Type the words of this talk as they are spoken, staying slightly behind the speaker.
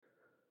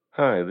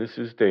Hi, this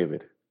is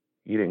David.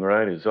 Eating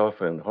right is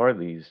often hard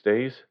these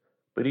days,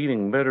 but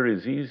eating better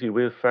is easy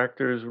with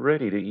Factor's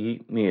ready to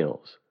eat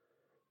meals.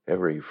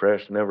 Every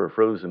fresh, never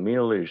frozen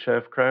meal is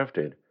chef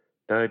crafted,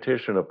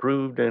 dietitian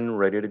approved, and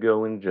ready to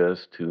go in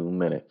just 2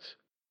 minutes.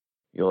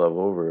 You'll have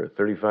over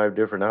 35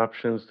 different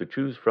options to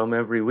choose from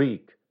every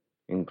week,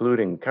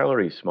 including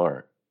Calorie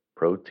Smart,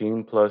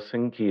 Protein Plus,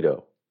 and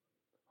Keto.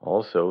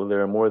 Also,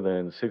 there are more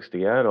than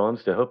 60 add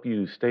ons to help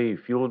you stay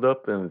fueled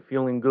up and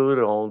feeling good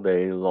all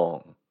day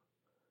long.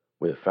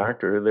 With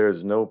Factor,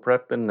 there's no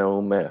prep and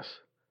no mess.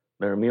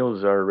 Their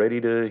meals are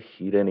ready to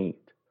heat and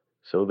eat,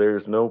 so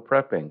there's no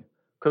prepping,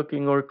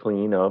 cooking, or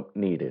clean up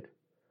needed.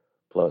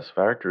 Plus,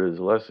 Factor is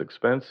less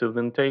expensive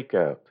than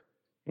takeout,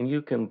 and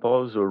you can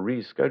pause or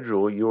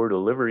reschedule your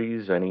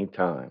deliveries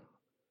anytime.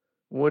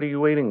 What are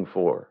you waiting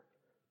for?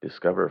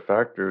 Discover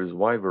Factor's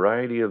wide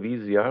variety of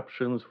easy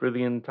options for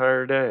the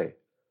entire day,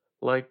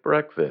 like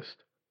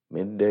breakfast,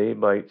 midday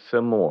bites,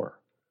 and more.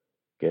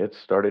 Get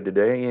started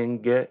today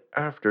and get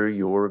after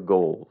your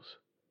goals.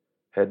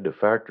 Head to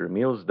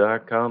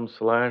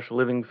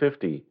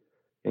factormeals.com/living50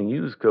 and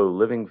use code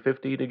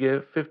living50 to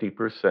get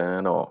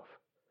 50% off.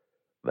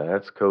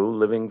 That's code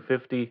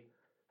living50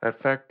 at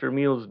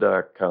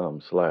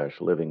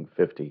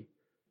factormeals.com/living50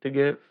 to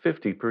get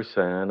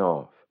 50%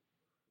 off.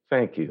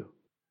 Thank you.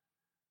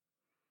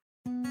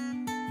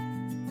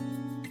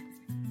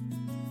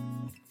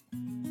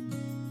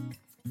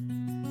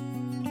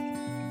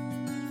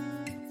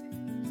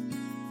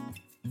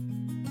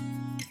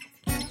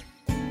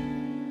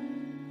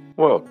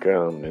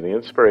 Welcome to the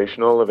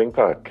Inspirational Living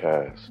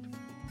Podcast.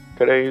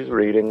 Today's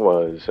reading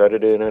was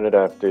edited and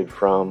adapted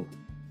from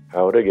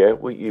How to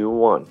Get What You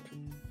Want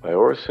by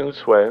Orson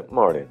Swett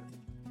Martin,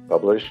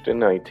 published in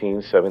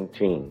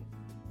 1917.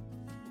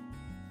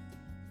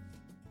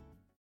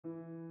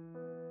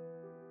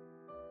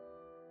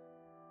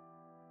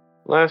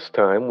 Last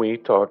time we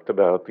talked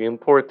about the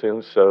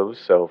importance of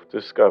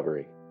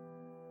self-discovery.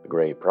 The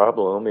great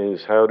problem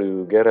is how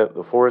to get at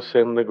the force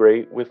in the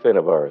great within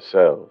of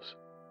ourselves,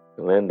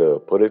 and then to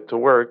put it to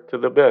work to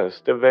the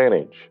best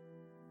advantage.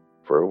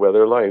 For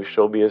whether life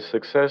shall be a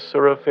success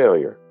or a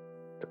failure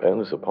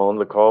depends upon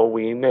the call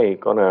we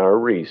make on our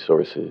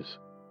resources,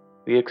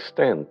 the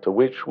extent to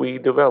which we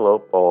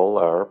develop all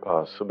our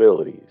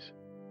possibilities.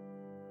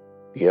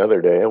 The other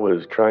day I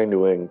was trying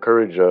to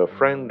encourage a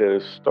friend to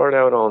start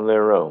out on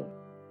their own,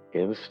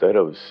 instead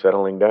of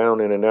settling down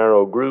in a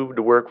narrow groove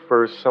to work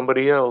for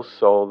somebody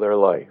else all their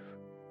life.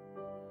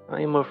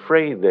 I am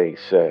afraid, they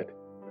said.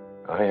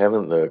 I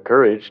haven't the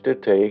courage to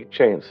take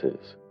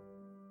chances.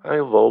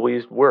 I've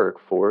always worked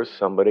for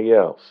somebody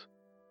else.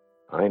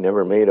 I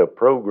never made a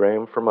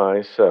program for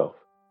myself,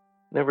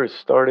 never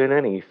started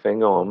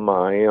anything on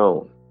my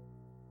own.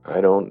 I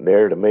don't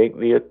dare to make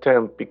the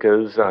attempt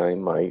because I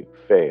might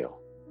fail.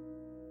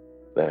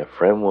 That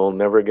friend will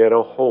never get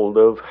a hold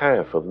of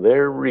half of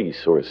their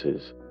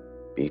resources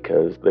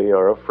because they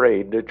are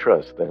afraid to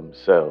trust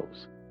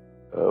themselves,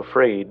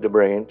 afraid to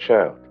branch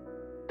out,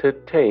 to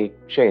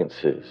take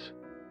chances.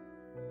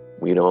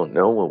 We don't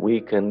know what we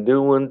can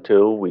do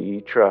until we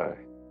try,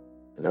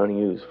 and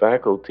unused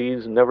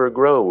faculties never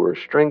grow or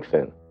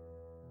strengthen.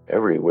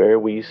 Everywhere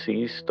we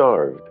see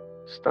starved,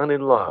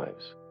 stunted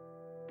lives,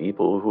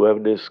 people who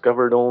have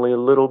discovered only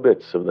little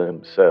bits of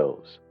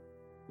themselves,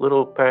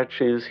 little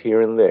patches here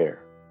and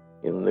there,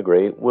 in the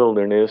great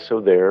wilderness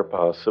of their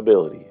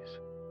possibilities.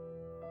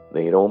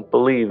 They don't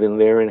believe in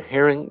their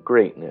inherent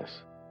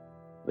greatness.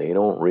 They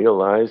don't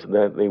realize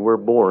that they were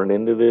born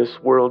into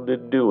this world to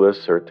do a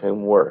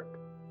certain work,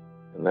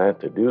 and that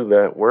to do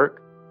that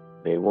work,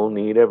 they will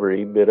need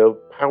every bit of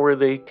power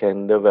they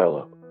can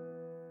develop.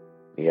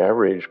 The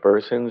average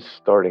person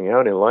starting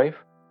out in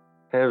life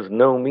has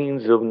no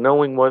means of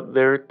knowing what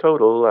their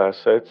total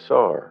assets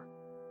are.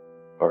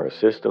 Our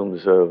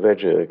systems of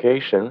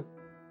education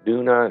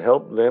do not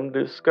help them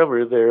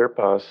discover their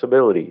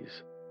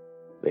possibilities.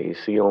 They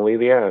see only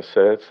the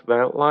assets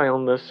that lie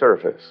on the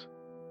surface,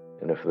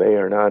 and if they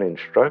are not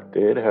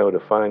instructed how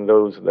to find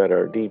those that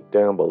are deep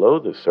down below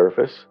the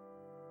surface,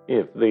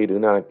 if they do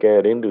not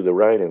get into the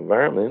right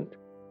environment,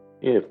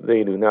 if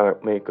they do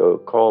not make a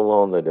call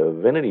on the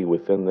divinity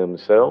within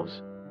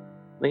themselves,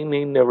 they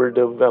may never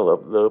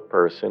develop the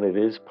person it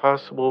is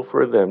possible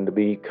for them to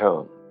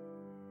become.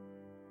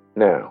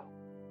 Now,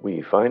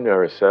 we find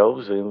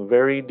ourselves in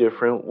very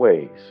different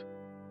ways,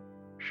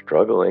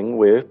 struggling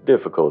with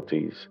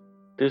difficulties.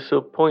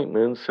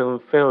 Disappointments and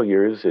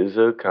failures is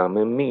a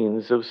common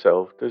means of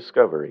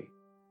self-discovery.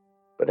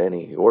 But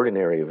any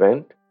ordinary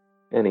event,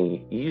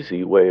 any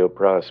easy way of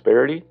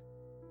prosperity,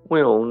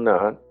 will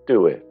not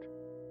do it.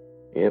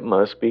 It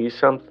must be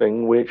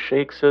something which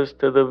shakes us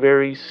to the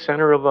very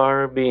center of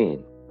our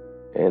being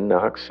and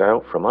knocks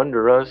out from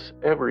under us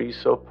every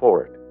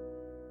support.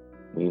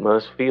 We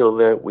must feel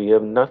that we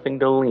have nothing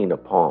to lean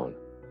upon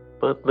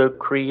but the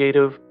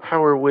creative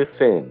power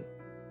within,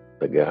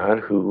 the God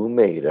who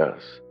made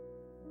us.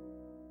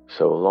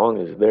 So long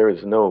as there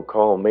is no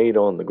call made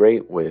on the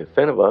great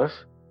within of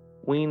us,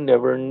 we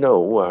never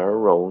know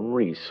our own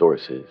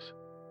resources.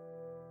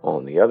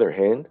 On the other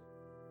hand,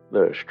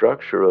 the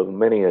structure of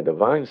many a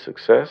divine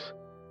success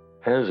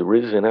has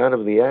risen out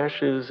of the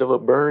ashes of a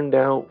burned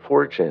out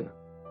fortune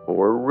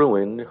or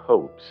ruined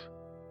hopes.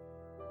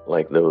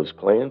 Like those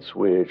plants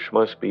which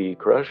must be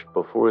crushed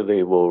before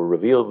they will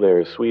reveal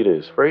their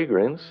sweetest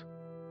fragrance,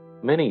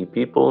 many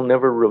people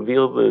never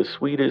reveal the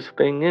sweetest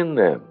thing in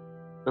them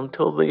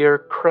until they are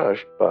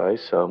crushed by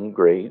some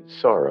great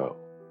sorrow.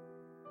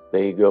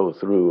 They go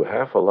through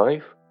half a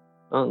life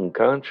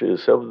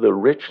unconscious of the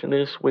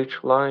richness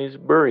which lies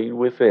buried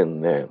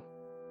within them,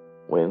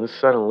 when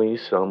suddenly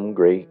some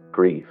great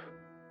grief,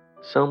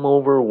 some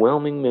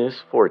overwhelming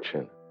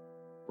misfortune,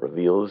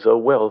 reveals a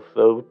wealth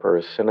of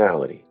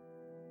personality,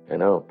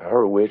 and a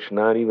power which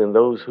not even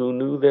those who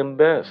knew them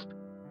best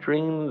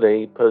dreamed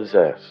they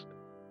possessed.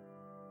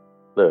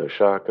 The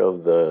shock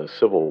of the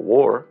Civil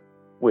War,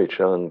 which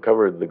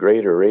uncovered the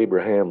greater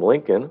Abraham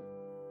Lincoln,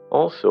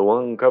 also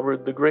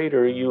uncovered the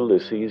greater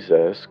Ulysses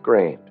S.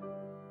 Grant.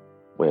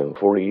 When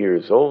 40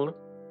 years old,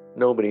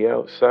 nobody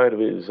outside of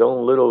his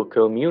own little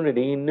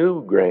community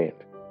knew Grant.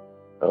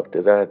 Up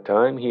to that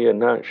time, he had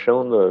not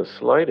shown the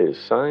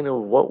slightest sign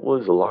of what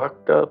was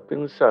locked up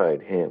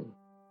inside him.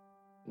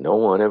 No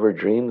one ever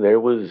dreamed there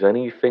was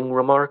anything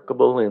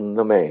remarkable in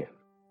the man.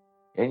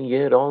 And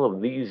yet all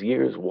of these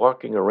years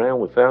walking around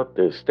without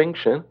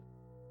distinction,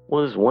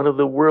 was one of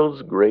the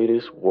world's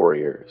greatest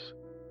warriors.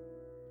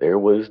 There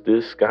was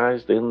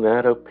disguised in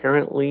that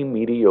apparently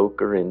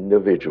mediocre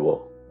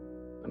individual,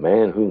 the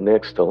man who,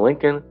 next to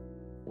Lincoln,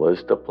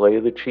 was to play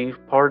the chief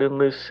part in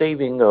the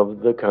saving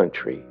of the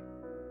country.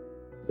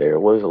 There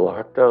was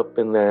locked up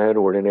in that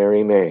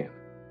ordinary man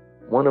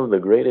one of the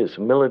greatest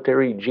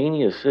military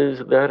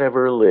geniuses that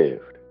ever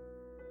lived.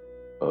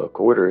 A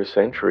quarter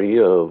century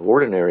of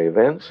ordinary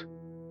events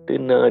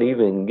did not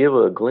even give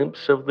a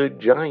glimpse of the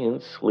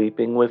giant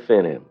sleeping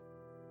within him.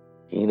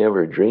 He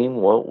never dreamed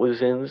what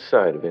was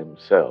inside of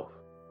himself.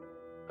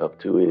 Up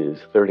to his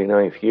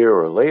 39th year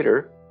or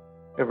later,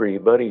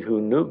 everybody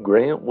who knew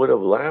Grant would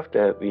have laughed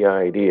at the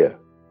idea,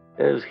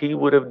 as he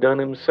would have done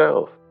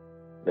himself,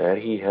 that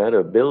he had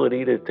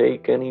ability to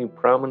take any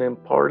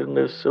prominent part in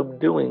the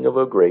subduing of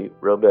a great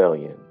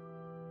rebellion.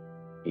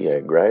 He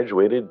had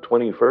graduated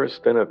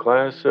 21st in a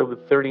class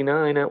of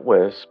 39 at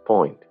West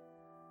Point.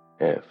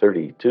 At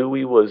 32,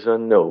 he was a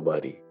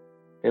nobody,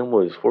 and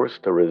was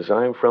forced to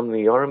resign from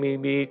the Army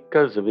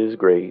because of his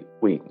great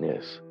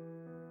weakness.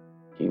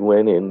 He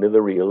went into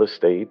the real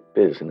estate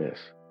business,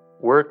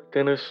 worked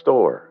in a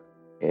store,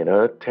 in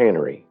a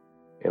tannery,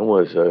 and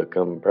was a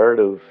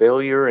comparative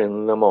failure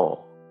in them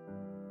all.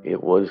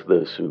 It was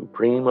the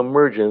supreme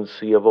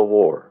emergency of a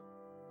war,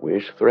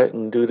 which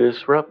threatened to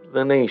disrupt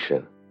the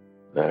nation,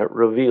 that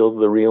revealed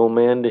the real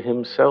man to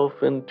himself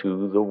and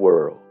to the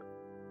world.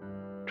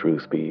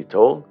 Truth be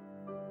told,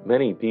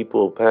 many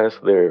people pass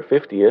their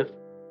 50th,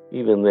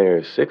 even their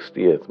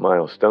 60th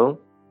milestone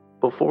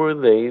before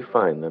they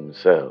find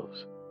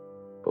themselves,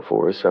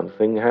 before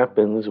something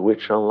happens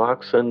which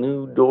unlocks a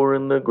new door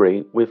in the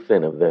great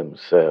within of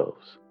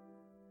themselves,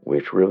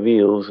 which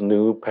reveals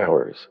new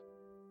powers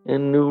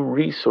and new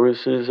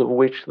resources of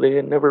which they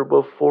had never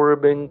before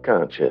been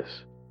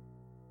conscious.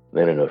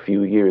 Then, in a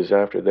few years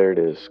after their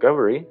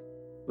discovery,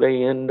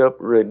 they end up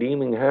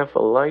redeeming half a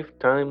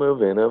lifetime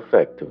of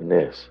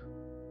ineffectiveness.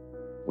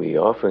 We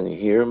often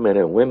hear men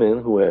and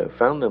women who have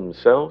found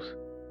themselves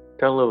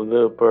tell of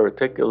the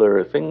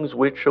particular things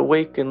which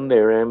awaken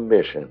their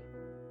ambition,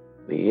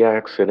 the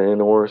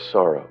accident or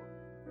sorrow,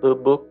 the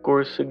book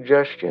or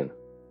suggestion,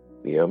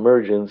 the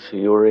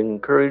emergency or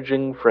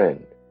encouraging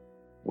friend,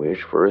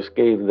 which first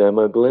gave them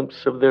a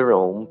glimpse of their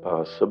own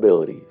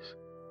possibilities,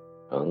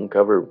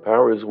 uncovered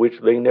powers which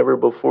they never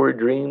before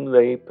dreamed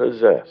they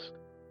possessed.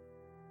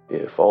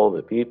 If all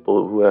the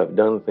people who have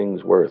done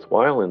things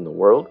worthwhile in the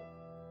world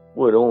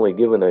would only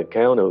give an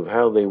account of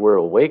how they were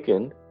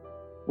awakened,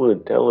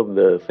 would tell of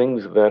the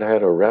things that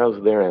had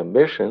aroused their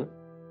ambition,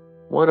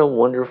 what a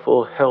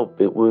wonderful help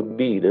it would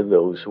be to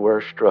those who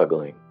are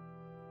struggling.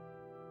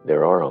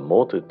 There are a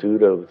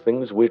multitude of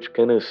things which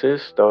can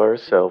assist our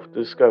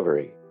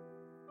self-discovery.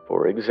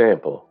 For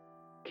example,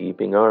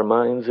 keeping our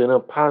minds in a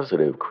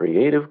positive,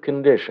 creative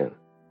condition,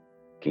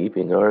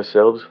 keeping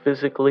ourselves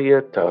physically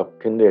at top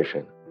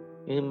condition,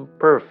 in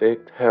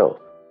perfect health,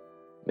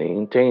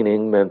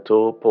 maintaining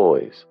mental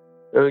poise,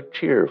 a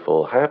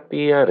cheerful,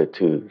 happy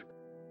attitude,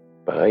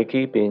 by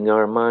keeping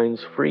our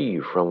minds free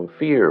from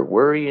fear,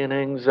 worry, and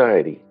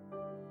anxiety.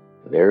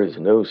 There is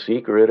no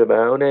secret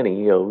about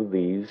any of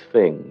these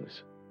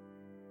things.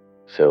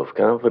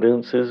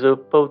 Self-confidence is a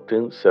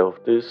potent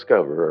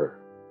self-discoverer.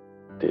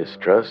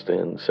 Distrust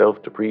and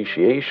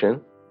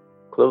self-depreciation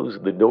close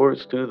the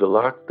doors to the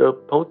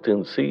locked-up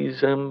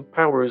potencies and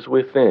powers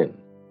within.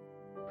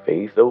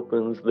 Faith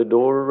opens the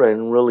door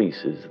and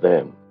releases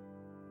them.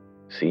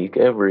 Seek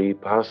every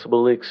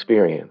possible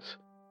experience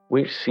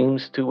which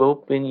seems to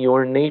open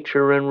your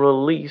nature and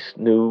release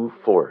new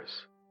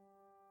force.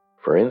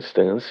 For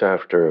instance,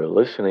 after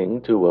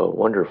listening to a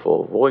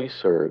wonderful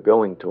voice or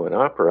going to an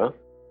opera,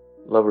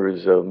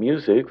 lovers of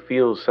music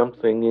feel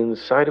something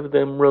inside of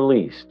them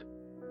released,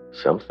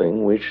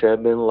 something which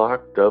had been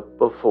locked up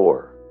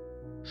before,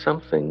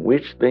 something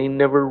which they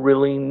never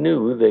really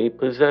knew they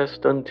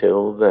possessed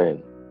until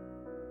then.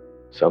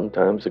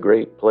 Sometimes a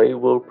great play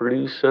will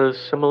produce a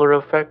similar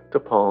effect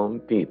upon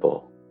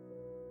people.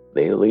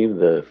 They leave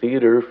the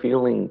theater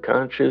feeling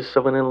conscious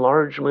of an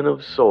enlargement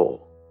of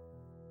soul.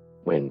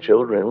 When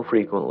children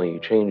frequently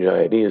change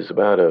ideas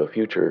about a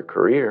future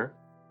career,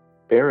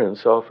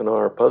 parents often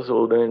are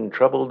puzzled and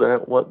troubled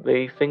at what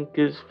they think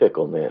is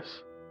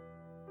fickleness.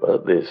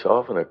 But this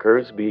often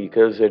occurs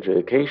because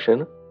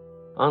education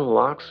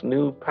unlocks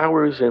new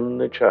powers in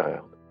the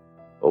child,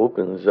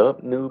 opens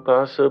up new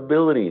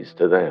possibilities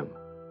to them,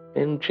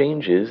 and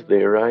changes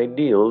their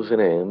ideals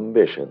and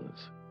ambitions.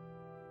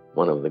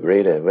 One of the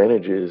great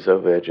advantages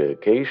of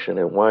education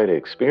and wide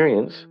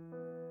experience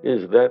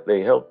is that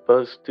they help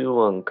us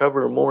to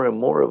uncover more and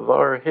more of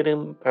our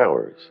hidden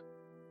powers,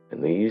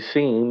 and these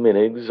seem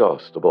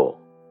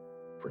inexhaustible.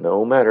 For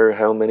no matter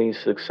how many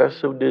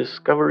successive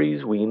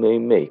discoveries we may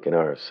make in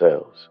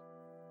ourselves,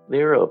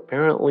 there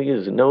apparently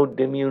is no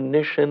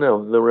diminution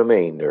of the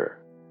remainder.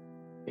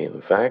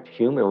 In fact,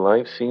 human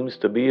life seems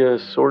to be a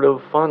sort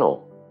of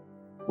funnel.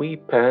 We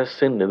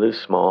pass into the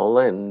small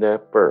end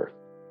at birth,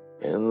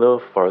 and the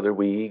farther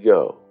we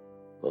go,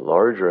 the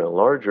larger and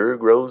larger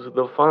grows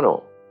the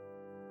funnel.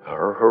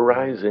 Our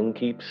horizon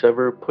keeps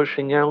ever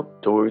pushing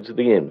out towards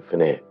the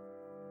infinite,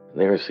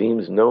 and there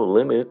seems no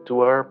limit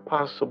to our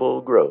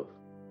possible growth.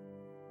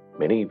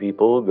 Many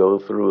people go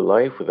through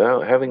life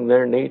without having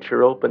their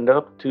nature opened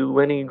up to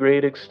any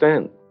great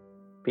extent,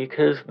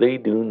 because they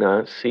do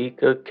not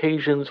seek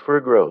occasions for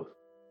growth.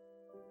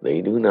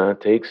 They do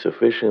not take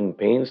sufficient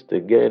pains to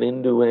get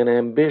into an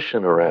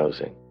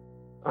ambition-arousing,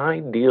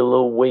 ideal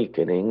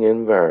awakening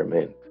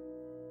environment.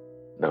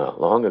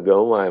 Not long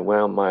ago, I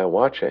wound my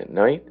watch at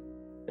night,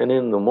 and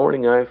in the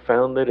morning I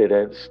found that it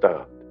had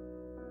stopped.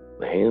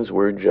 The hands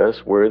were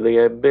just where they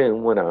had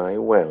been when I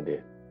wound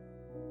it.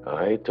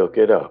 I took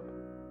it up,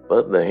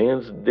 but the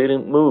hands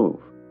didn't move.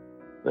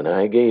 Then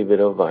I gave it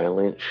a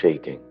violent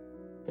shaking,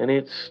 and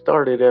it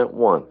started at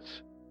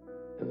once,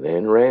 and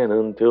then ran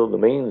until the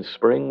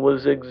mainspring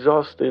was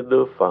exhausted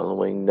the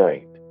following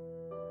night.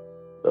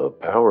 The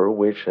power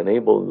which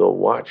enabled the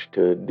watch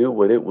to do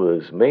what it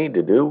was made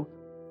to do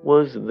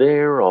was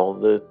there all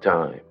the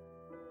time.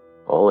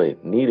 All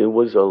it needed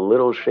was a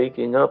little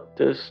shaking up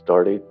to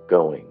start it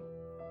going.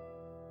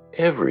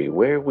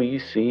 Everywhere we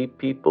see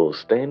people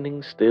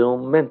standing still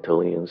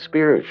mentally and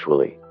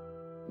spiritually,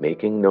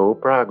 making no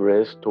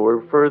progress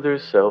toward further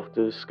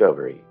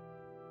self-discovery.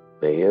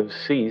 They have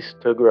ceased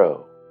to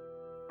grow.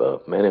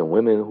 But men and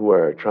women who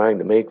are trying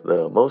to make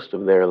the most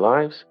of their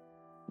lives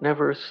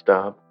never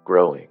stop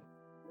growing.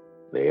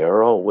 They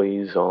are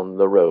always on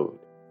the road,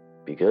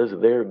 because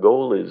their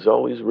goal is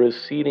always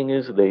receding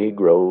as they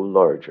grow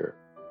larger,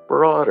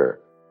 broader,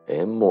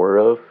 and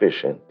more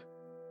efficient.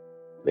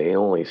 They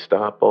only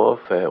stop off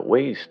at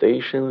way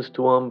stations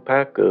to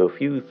unpack a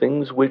few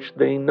things which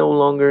they no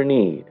longer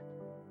need,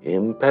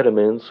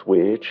 impediments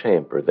which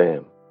hamper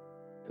them,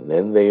 and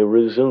then they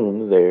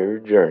resume their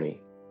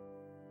journey.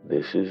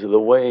 This is the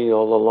way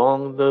all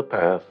along the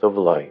path of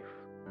life.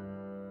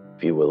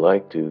 If you would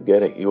like to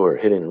get at your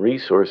hidden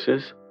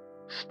resources,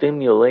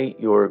 stimulate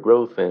your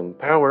growth and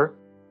power,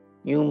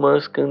 you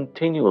must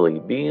continually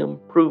be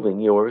improving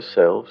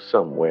yourself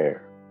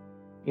somewhere,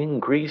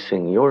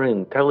 increasing your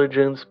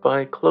intelligence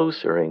by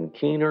closer and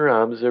keener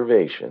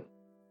observation,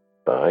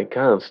 by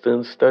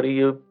constant study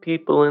of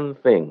people and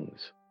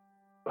things,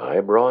 by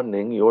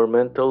broadening your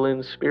mental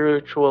and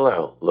spiritual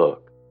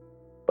outlook,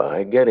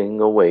 by getting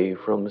away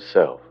from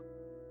self,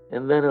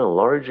 and then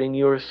enlarging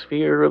your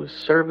sphere of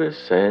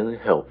service and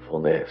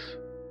helpfulness.